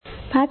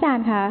พระอาจาร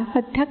ย์คะ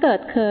ถ้าเกิด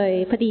เคย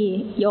พอดี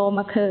โยมม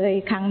าเคย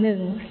ครั้งหนึ่ง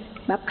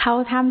แบบเข้า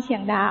ถ้ำเชีย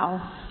งดาว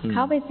เข้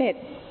าไปเสร็จ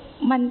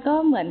มันก็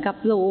เหมือนกับ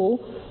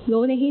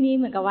รู้ในที่นี้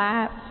เหมือนกับว่า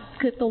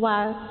คือ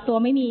ตัว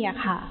ไม่มีอะ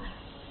ค่ะ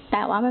แ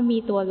ต่ว่ามันมี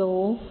ตัว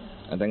รู้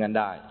อย่างนั้น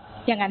ไ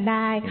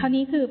ด้คราว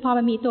นี้คือพอ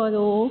มันมีตัว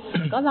รู้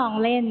ก็ลอง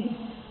เล่น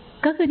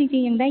ก็คือจริ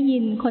งๆยังได้ยิ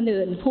นคน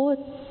อื่นพูด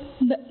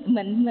เห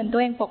มือนตั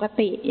วเองปก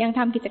ติยังท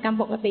ำกิจกรรม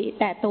ปกติ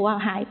แต่ตัว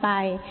หายไป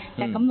แ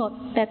ต่กำหนด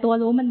แต่ตัว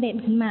รู้มันเด่น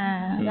ขึ้นมา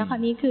แล้วคราว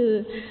นี้คือ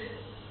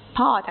พ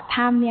อออกจาก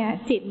ถ้ำเนี่ย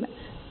จิต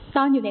ต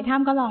อนอยู่ในถ้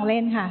ำก็ลองเล่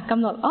นค่ะก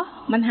ำหนด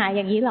มันหายอ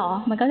ย่างนี้หรอ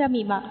มันก็จะ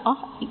มีมา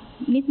อีก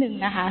นิดนึง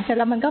นะคะเสร็จแ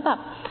ล้วมันก็แบบ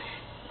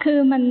คือ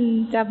มัน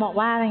จะบอก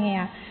ว่าอะไรไง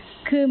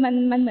คือมัน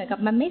เหมือนกับ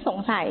มันไม่สง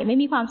สัยไม่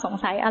มีความสง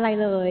สัยอะไร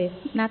เลย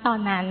ณตอน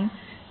นั้น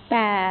แ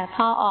ต่พ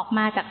อออกม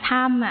าจาก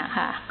ถ้ำอะ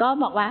ค่ะก็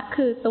บอกว่า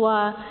คือตัว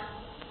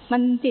มั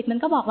นจิตมัน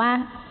ก็บอกว่า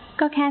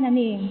ก็แค่นั้น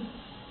เอง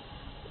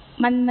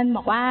มันบ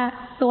อกว่า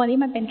ตัวนี้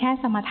มันเป็นแค่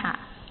สมถะ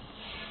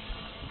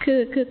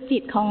คือจิ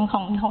ต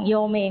ของโย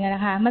มเองน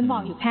ะคะมันบอ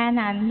กอยู่แค่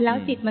นั้นแล้ว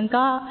จิตมัน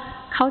ก็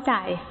เข้าใจ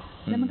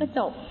แล้วมันก็จ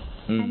บ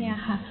แค่นี้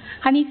ค่ะ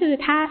คราวนี้คือ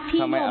ถ้า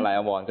ไม่อะไร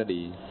อวรก็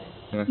ดี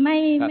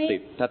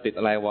ถ้าติด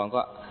อะไรอวร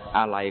ก็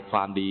อะไรคว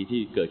ามดี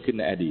ที่เกิดขึ้น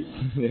ในอดีต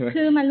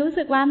คือมันรู้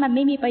สึกว่ามันไ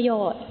ม่มีประโย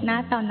ชน์นะ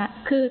ตอนนั้น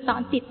คือตอ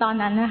นจิตตอน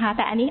นั้นนะคะแ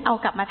ต่อันนี้เอา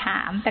กลับมาถ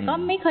ามแต่ก็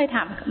ไม่เคยถ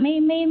ามไ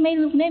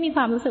ม่มีค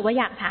วามรู้สึกว่า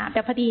อยากถามแ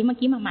ต่พอดีเมื่อ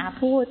กี้หมา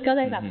พูดก็เ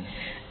ลยแบบ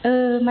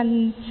มัน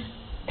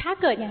ถ้า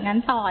เกิดอย่างนั้น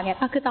ต่อเนี่ย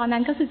ก็คือตอนนั้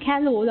นก็คือแค่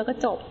รู้แล้วก็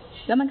จบ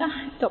แล้วมันก็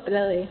จบไป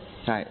เลย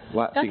ใช่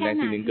ว่าสิ่งใด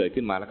สิ่งหนึ่งเกิด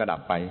ขึ้นมาแล้วก็ดั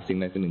บไปสิ่ง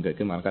ใดสิ่งหนึ่งเกิด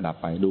ขึ้นมาแล้วก็ดับ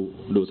ไป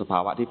ดูสภา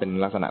วะที่เป็น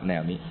ลักษณะแน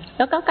วนี้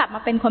แล้วก็กลับม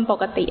าเป็นคนป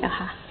กติอะ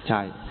ค่ะใ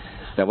ช่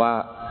แต่ว่า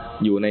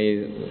อยู่ใน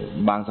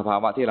บางสภา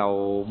วะที่เรา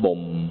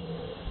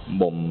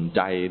บ่มใ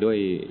จ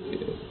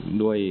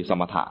ด้วยส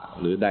มถะ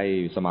หรือได้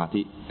สมา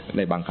ธิใ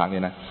นบางครั้งเนี่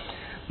ยนะ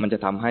มันจะ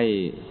ทำให้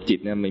จิต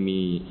เนี่ย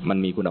มัน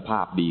มีคุณภา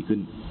พดีขึ้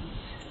น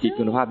จิต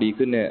คุณภาพดี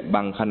ขึ้นเนี่ยบ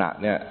างขณะ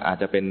เนี่ยอาจ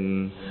จะเป็น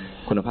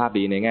คุณภาพ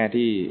ดีในแง่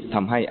ที่ท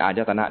ำให้อาย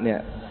ตนะเนี่ย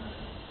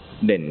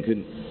เด่นขึ้น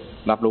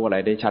รับรู้อะไร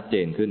ได้ชัดเจ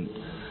นขึ้น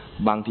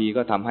บางที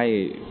ก็ทำให้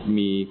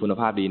มีคุณ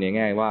ภาพดีในแ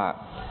ง่ว่า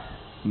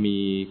มี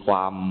คว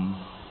า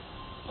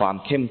ม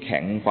เข้มแข็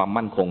งความ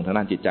มั่นคงทาง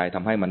ด้านจิตใจท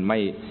ำให้มัน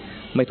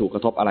ไม่ถูกกร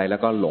ะทบอะไรแล้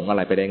วก็หลงอะไ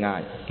รไปได้ง่า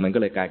ยมันก็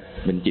เลยกลาย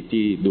เป็นจิต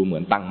ที่ดูเหมื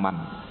อนตั้งมั่น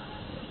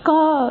ก็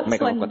ไม่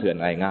กระทบกระเทือน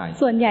อะไรง่าย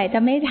ส่วนใหญ่จะ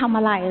ไม่ทำ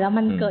อะไรแล้ว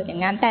มันเกิดอย่า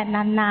งนั้นแต่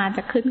นานๆจ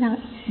ะขึ้น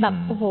แบบ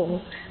โอ้โห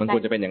มันคว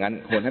รจะเป็นอย่างนั้น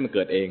ควรให้มันเ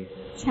กิดเอง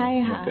ใช่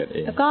ค่ะ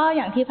แล้วก็อ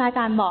ย่างที่พระอาจ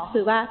ารย์บอก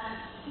คือว่า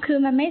คือ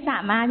มันไม่สา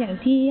มารถอย่าง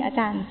ที่อาจ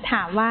ารย์ถ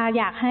ามว่า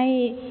อยากให้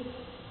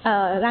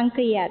รังเ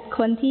กียจค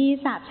นที่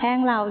สาปแช่ง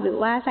เราหรือ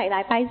ว่าใส่ร้า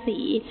ยป้ายสี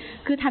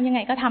คือทำยังไง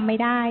ก็ทำไม่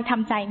ได้ท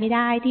ำใจไม่ไ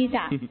ด้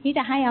ที่จ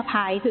ะให้อ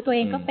ภัยคือตัวเอ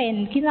งก็เป็น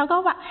คิดแล้วก็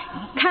ว่า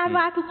คาด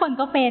ว่าทุกคน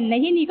ก็เป็นใน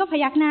ที่นี้ก็พ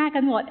ยักหน้ากั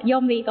นหมดโย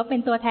มลีก็เป็น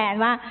ตัวแทน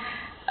ว่า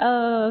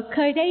เค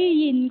ยได้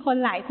ยินคน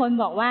หลายคน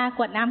บอกว่าก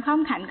รวดน้ำข้า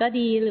มขันก็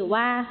ดีหรือ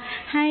ว่า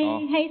ใ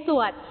ห้ส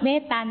วดเม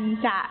ตตัญ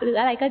จะหรือ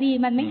อะไรก็ดี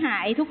มันไม่หา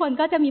ยทุกคน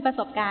ก็จะมีประ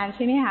สบการณ์ใ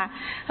ช่ไหมคะ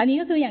อันนี้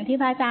ก็คืออย่างที่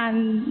พระอาจาร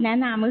ย์แนะ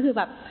นำก็คือ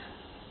แบบ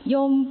โย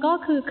มก็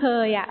คือเค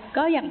ย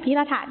ก็อย่างพี่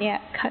รัฐะเนี่ย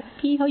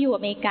พี่เขาอยู่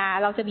อเมริกา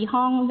เราจะมี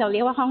ห้องเราเรี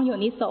ยกว่าห้องโย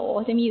นิโส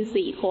จะมีอ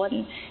ยู่4 คน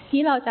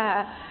ที่เราจะ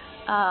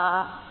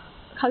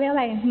เขาเรียกอะ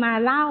ไรมา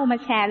เล่ามา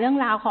แชร์เรื่อง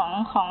ราว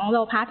ของโล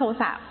ภะโท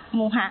สะโ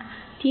มหะ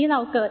ที่เรา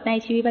เกิดใน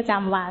ชีวิตประจ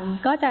ำวัน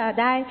ก็จะ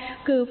ได้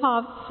คือ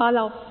พอ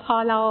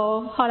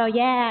เราแ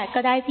ย่ก็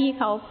ได้พี่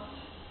เขา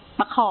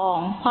ประคอง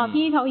พอ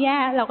พี่เขาแย่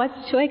เราก็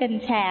ช่วยกัน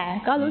แชร์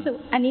ก็รู้สึก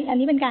อัน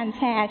นี้เป็นการแ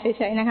ชร์เ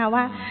ฉยๆนะคะ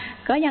ว่า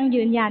ก็ยัง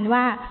ยืนยัน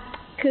ว่า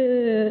คือ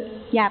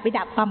อย่าไป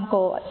ดับความโก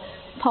รธ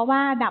เพราะว่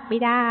าดับไม่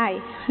ได้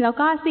แล้ว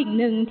ก็สิ่ง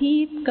หนึ่งที่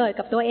เกิด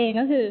กับตัวเอง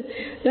ก็คือ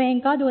ตัวเอง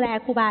ก็ดูแล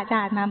ครูบาอาจ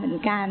ารย์มาเหมือน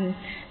กัน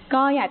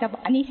ก็อยากจะ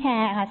อันนี้แช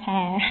ร์ค่ะ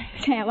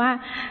แชร์ว่า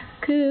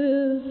คือ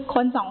ค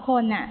น2 ค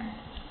นน่ะ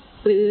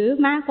หรือ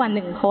มากกว่า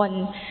1 คน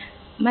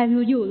มัน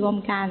อยู่รวม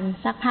กัน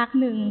สักพัก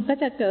หนึ่งก็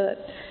จะเกิด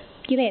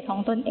กิเลสขอ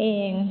งตนเอ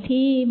ง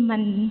ที่มั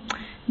น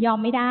ยอม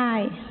ไม่ได้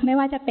ไม่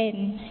ว่าจะเป็น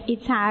อิจ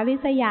ฉาริ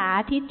ษยา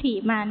ทิฏฐิ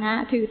มานะ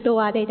ถือตัว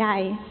ใด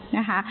ๆน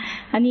ะคะ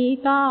อันนี้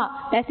ก็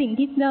แต่สิ่ง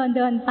ที่เ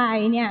ดินไป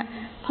เนี่ย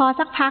พอ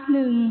สักพักห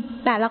นึ่ง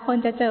แต่ละคน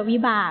จะเจอวิ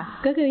บาก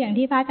ก็คืออย่าง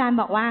ที่พระอาจารย์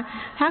บอกว่า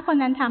ถ้าคน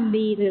นั้นทำ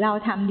ดีหรือเรา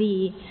ทำดี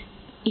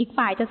อีก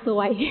ฝ่ายจะซ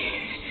วย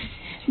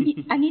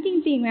อันนี้จ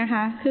ริงๆนะค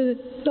ะคือ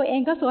ตัวเอ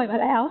งก็ซวยมา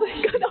แล้ว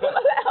ก็โดนม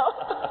าแล้ว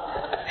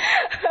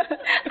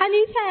อัน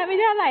นี้แชร์ไม่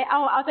ได้อะไรเอ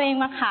าตัวเอง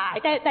มาขาย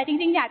แต่จ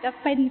ริงๆอยากจะ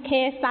เป็นเค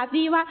สสตั๊ด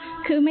ดี้ว่า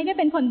คือไม่ได้เ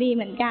ป็นคนดีเ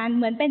หมือนกันเ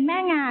หมือนเป็นแม่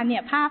งานเนี่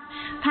ยภ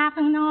าพ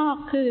ข้างนอก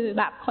คือ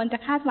แบบคนจะ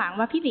คาดหวัง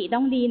ว่าพี่หลีต้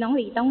องดีน้องห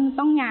ลี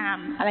ต้องงาม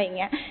อะไรอย่างเ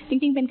งี้ยจ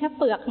ริงๆเป็นแค่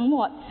เปลือกทั้งหม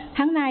ด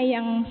ทั้งใน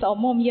ยังโส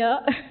มมเยอะ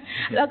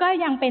แล้วก็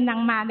ยังเป็นนา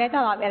งมารได้ต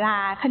ลอดเวลา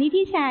คราวนี้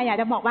ที่แชร์อยาก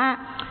จะบอกว่า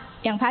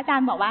อย่างพระอาจา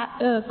รย์บอกว่า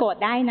โกรธ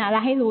ได้นะแล้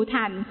วให้รู้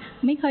ทัน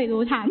ไม่เคย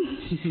รู้ทัน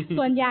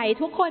ส่วนใหญ่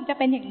ทุกคนจะ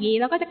เป็นอย่างนี้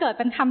แล้วก็จะเกิดเ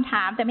ป็นคำถ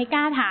ามแต่ไม่ก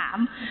ล้าถาม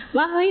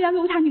ว่าเฮ้ยแล้ว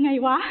รู้ทันยังไง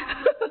วะ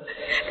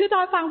คือต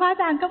อนฟังพระอา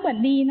จารย์ก็เหมือน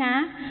ดีนะ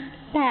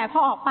แต่พอ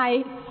ออกไป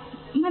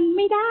มันไ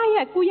ม่ได้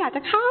อ่ะกูอยากจ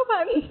ะฆ่ามั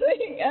นอะไร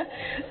อย่างเงี้ย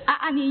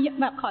อันนี้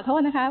แบบขอโท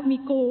ษนะคะมี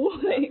กู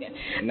อะไรอย่างเงี้ย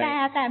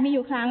แต่มีอ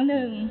ยู่ครั้งห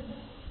นึ่ง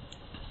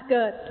เ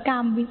กิดกรร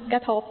มกร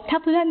ะทบถ้า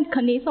เพื่อนค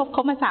นนี้ค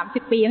บมา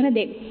30 ปีตั้งแต่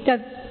เด็กจะ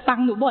ฟัง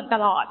หนูบ่นต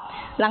ลอด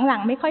หลั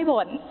งๆไม่ค่อย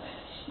บ่น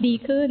ดี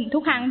ขึ้นทุ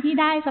กครั้งที่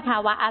ได้สภา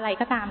วะอะไร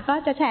ก็ตามก็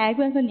จะแชร์ให้เ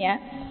พื่อนคนนี้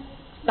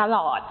ตล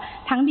อด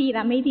ทั้งดีแล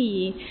ะไม่ดี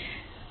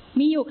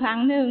มีอยู่ครั้ง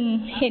หนึ่ง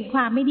เห็นคว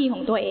ามไม่ดีขอ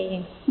งตัวเอง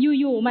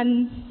อยู่ๆมัน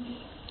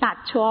ตัด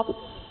ชอบ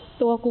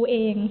ตัวกูเอ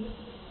ง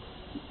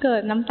เกิ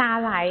ดน้ำตา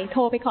ไหลโท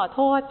รไปขอโ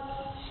ทษ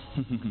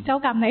เจ้า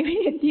กรรมนายเว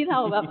รที่เรา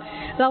แบบ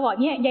เราบอก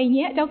เนี่ยยายเ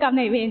นี้ยเจ้ากรรม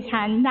นายเวร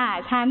ฉันด่า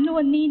ฉันนู่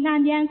นนี่นั่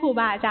นแย่งครู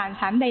บาอาจารย์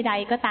ฉันใด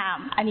ๆก็ตาม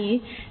อันนี้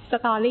ส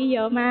ตอรี่เย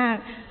อะมาก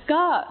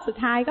ก็สุด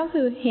ท้ายก็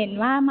คือเห็น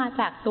ว่ามา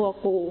จากตัว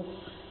กู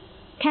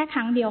แค่ค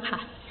รั้งเดียวค่ะ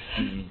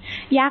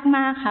ยากม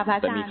ากค่ะพระอ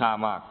าจารย์แต่มีค่า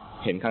มาก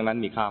เห็นครั้งนั้น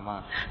มีค่ามา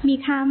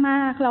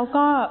กแล้ว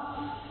ก็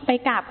ไป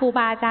กราบครูบ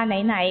าอาจารย์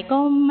ไหนๆก็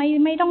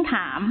ไม่ต้องถ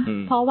าม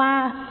เพราะว่า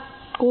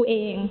กูเอ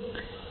ง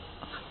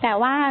แต่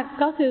ว่า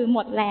ก็คือหม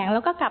ดแรงแล้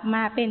วก็กลับม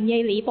าเป็นยา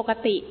ยหลีปก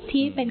ติ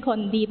ที่เป็นคน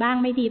ดีบ้าง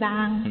ไม่ดีบ้า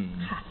ง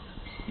ค่ะ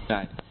ใช่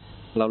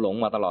เราหลง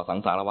มาตลอดสัง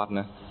สารวัฏ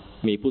นะ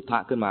มีพุทธะ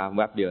ขึ้นมาแ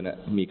วบเดียวเนี่ย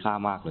มีค่า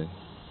มากเลย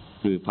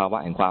คือภาวะ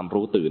แห่งความ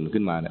รู้ตื่น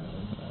ขึ้นมาเนี่ย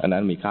อันนั้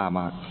นมีค่า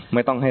มากไ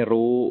ม่ต้องให้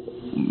รู้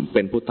เ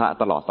ป็นพุทธะ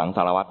ตลอดสังส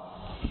ารวัฏ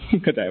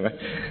เข้าใจไหม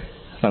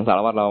สังสาร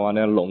วัฏเราเ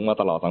นี่ยหลงมา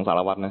ตลอดสังสาร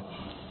วัฏนะ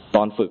ต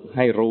อนฝึกใ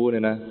ห้รู้เ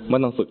นี่ยนะไม่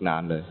ต้องฝึกนา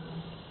นเลย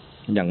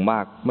อย่างมา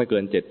กไม่เกิ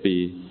น7 ปี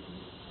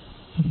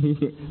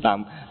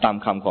ตาม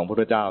คำของพระพุท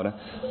ธเจ้านะ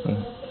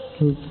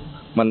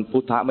มันพุ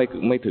ทธะไ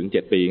ม่ถึง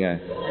7 ปีไง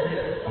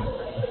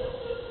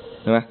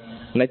ใช่ไหม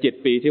ใน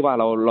7 ปีที่ว่า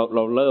เรา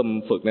เริ่ม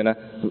ฝึกเนี่ยนะ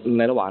ใ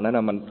นระหว่างนั้นน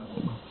ะมัน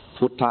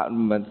พุทธะ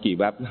มันกี่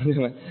แวบใ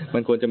ช่ไหมมั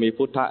นควรจะมี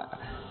พุทธะ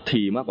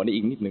ถี่มากกว่านี้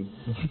อีกนิดนึง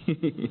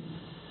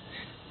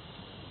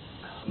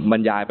บร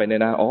รยายไปเนี่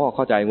ยนะเ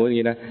ข้าใจงู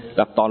นี้นะแ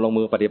ต่ตอนลง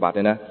มือปฏิบัติเ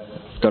นี่ยนะ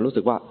จะรู้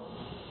สึกว่า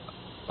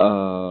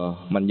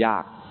มันยา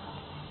ก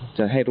จ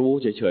ะให้รู้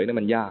เฉยๆเนี่ย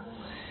มันยาก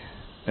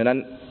ดังนั้น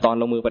ตอน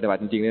ลงมือปฏิบัติ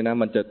จริงๆเนี่ยนะ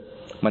มั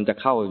นจะ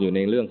เข้าอยู่ใน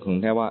เรื่องของ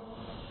แค่ว่า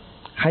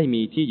ให้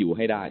มีที่อยู่ใ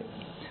ห้ได้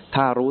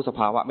ถ้ารู้สภ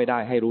าวะไม่ได้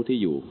ให้รู้ที่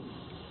อยู่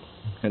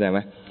เข้าใจไหม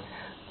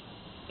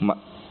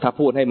ถ้า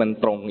พูดให้มัน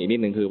ตรงอีกนิด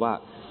นึงคือว่า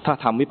ถ้า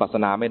ทำวิปัสส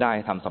นาไม่ได้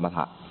ทำสมถ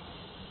ะ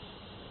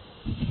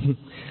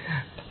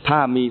ถ้า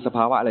มีสภ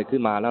าวะอะไรขึ้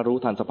นมาแล้วรู้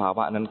ทันสภาว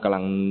ะนั้นกำลั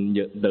ง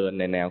เดิน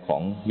ในแนวขอ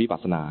งวิปัส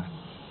สนา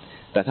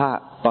แต่ถ้า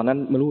ตอนนั้น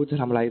ไม่รู้จะ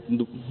ทำอะไร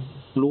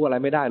รู้อะไร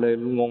ไม่ได้เลย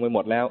งงไปหม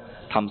ดแล้ว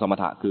ทำสม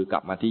ถะคือกลั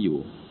บมาที่อยู่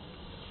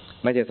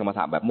ไม่ใช่สมถ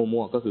ะแบบ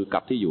มั่วๆก็คือก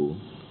ลับที่อยู่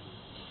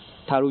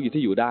ถ้ารู้อยู่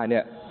ที่อยู่ได้เนี่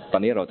ยตอ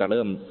นนี้เราจะเ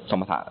ริ่มส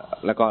มถะ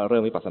แล้วก็เริ่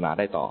มวิปัสสนา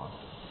ได้ต่อ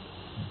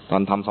ตอ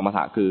นทำสมถ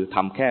ะคือท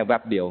ำแค่แว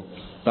บเดียว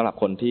สำหรับ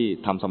คนที่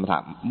ทำสมถะ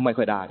ไม่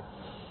ค่อยได้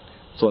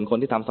ส่วนคน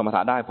ที่ทำสมถ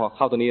ะได้พอเ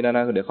ข้าตัวนี้น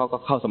ะเดี๋ยวเขาก็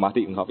เข้าสมา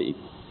ธิของเขาไปอีก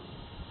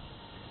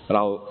เร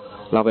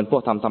าเป็นพว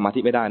กทำสมาธิ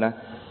ไม่ได้นะ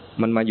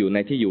มันมาอยู่ใน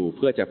ที่อยู่เ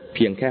พื่อจะเ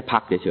พียงแค่พั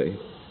กเฉย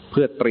ๆเ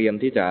พื่อเตรียม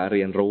ที่จะเ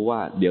รียนรู้ว่า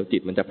เดี๋ยวจิ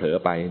ตมันจะเผลอ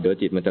ไปเดี๋ยว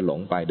จิตมันจะหลง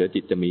ไปเดี๋ยว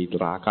จิตจะมี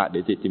ราคะเดี๋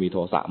ยวจิตจะมีโท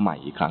สะใหม่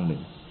อีกครั้งหนึ่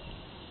ง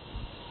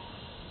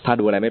ถ้า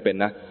ดูอะไรไม่เป็น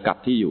นะกลับ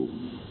ที่อยู่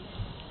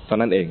เท่า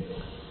นั้นเอง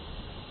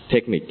เท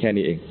คนิคแค่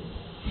นี้เอง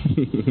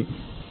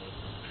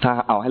ถ้า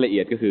เอาให้ละเอี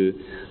ยดก็คือ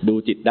ดู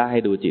จิตได้ใ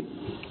ห้ดูจิต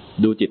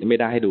ดูจิตไม่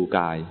ได้ให้ดูก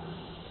าย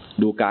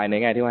ดูกายใน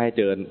แง่ที่ว่าให้เ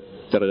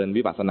จริญ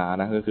วิปัสสนา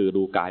นะก็คือ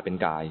ดูกายเป็น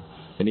กาย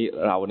ทีนี้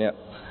เราเนี่ย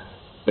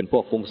เป็นพ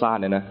วกฟุ้งซ่าน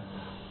เนี่ยนะ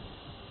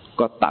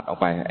ก็ตัดออก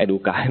ไปไอ้ดู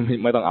กาย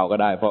ไม่ต้องเอาก็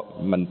ได้เพราะ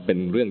มันเป็น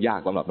เรื่องยาก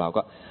สำหรับเรา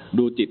ก็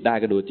ดูจิตได้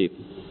ก็ดูจิต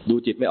ดู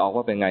จิตไม่ออก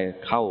ว่าเป็นไง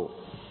เ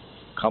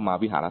ข้ามา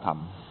วิหารธรรม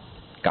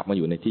กลับมาอ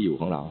ยู่ในที่อยู่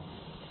ของเรา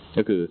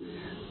ก็คือ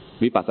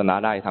วิปัสสนา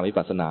ได้ทำวิ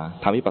ปัสสนา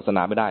ทำวิปัสสน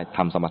าไม่ได้ท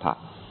ำสมถะ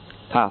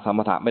ถ้าสม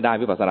ถะไม่ได้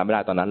วิปัสสนาไม่ไ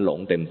ด้ตอนนั้นหลง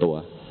เต็มตัว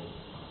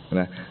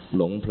นะ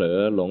หลงเผลอ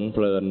หลงเพ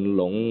ลิน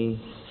หลง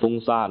ฟุ้ง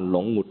ซ่านหล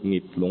งหงุดหงิ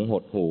ดหลงห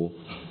ดหู่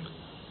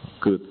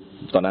คือ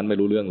ตอนนั้นไม่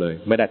รู้เรื่องเลย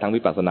ไม่ได้ทั้ง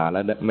วิปัสสนาแล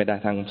ะไม่ได้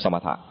ทั้งสม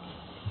ถะ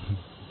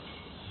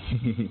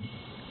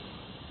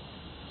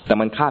แต่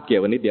มันคาบเกี่ย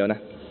วกันนิดเดียวนะ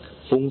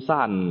ฟุ้งซ่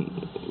าน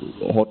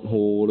หด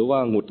หู่หรือว่า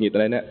หงุดหงิดอะ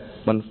ไรเนี่ย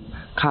มัน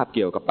คาบเ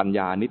กี่ยวกับปัญญ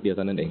านิดเดียวเ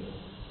ท่านั้นเอง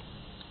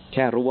แ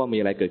ค่รู้ว่ามี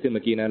อะไรเกิดขึ้นเ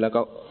มื่อกี้นะแล้ว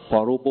ก็พอ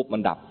รู้ปุ๊บมั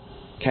นดับ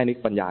แค่นี้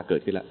ปัญญาเกิ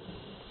ดขึ้น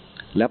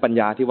แล้วปัญ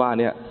ญาที่ว่า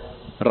เนี่ย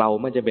เรา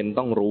ไม่จำเป็น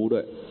ต้องรู้ด้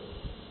วย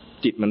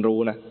จิตมันรู้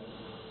นะ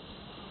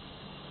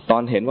ตอ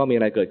นเห็นว่ามีอ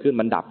ะไรเกิดขึ้น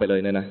มันดับไปเลย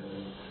นะ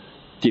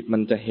จิตมั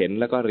นจะเห็น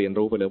แล้วก็เรียน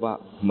รู้ไปเลยว่า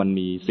มัน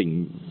มีสิ่ง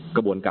ก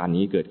ระบวนการ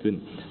นี้เกิดขึ้น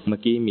เมื่อ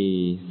กี้มี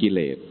กิเล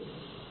ส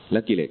และ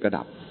กิเลสก็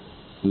ดับ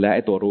และไ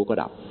อ้ตัวรู้ก็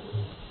ดับ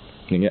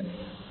อย่างเงี้ย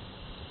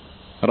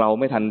เรา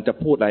ไม่ทันจะ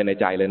พูดอะไรใน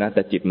ใจเลยนะแ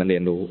ต่จิตมันเรี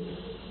ยนรู้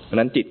เพราะ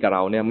นั้นจิตกับเร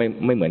าเนี่ย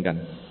ไม่เหมือนกัน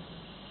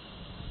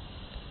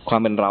ควา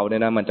มเป็นเราเนี่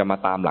ยนะมันจะมา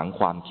ตามหลัง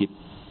ความคิด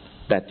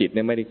แต่จิตเ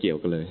นี่ยไม่ได้เกี่ยว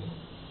กันเลย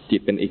จิ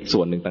ตเป็นอีกส่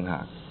วนหนึ่งต่างหา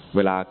กเ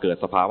วลาเกิด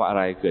สภาวะอะไ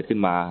รเกิดขึ้น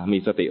มามี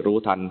สติรู้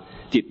ทัน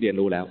จิตเรียน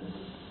รู้แล้ว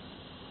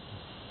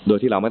โดย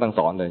ที่เราไม่ต้องส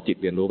อนเลยจิต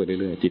เรียนรู้ไปเ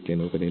รื่อยๆจิตเรียน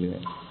รู้ไปเรื่อย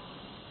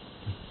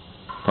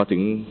ๆพอ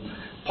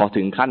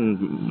ถึงขั้น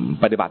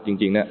ปฏิบัติจ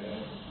ริงๆเนี่ย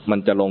มัน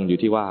จะลงอยู่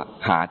ที่ว่า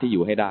หาที่อ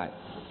ยู่ให้ได้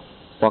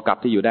พอกลับ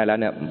ที่อยู่ได้แล้ว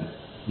เนี่ย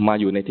มา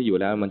อยู่ในที่อยู่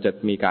แล้วมันจะ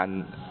มีการ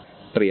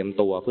เตรียม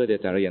ตัวเพื่อ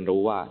จะเรียนรู้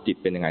ว่าจิต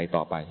เป็นยังไงต่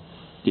อไป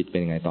จิตเป็น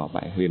ยังไงต่อไป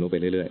เรียนรู้ไป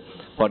เรื่อย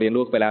ๆพอเรียน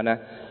รู้ไปแล้วนะ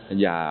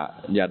อ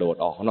ย่าโดด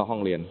ออกนอกห้อ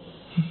งเรียน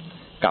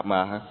กลับ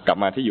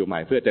มาที่อยู่ใหม่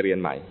เพื่อจะเรียน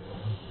ใหม่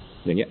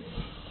อย่างเงี้ย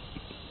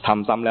ท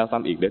ำซ้ำแล้วซ้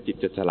ำอีกเดี๋ยวจิต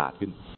จะฉลาดขึ้น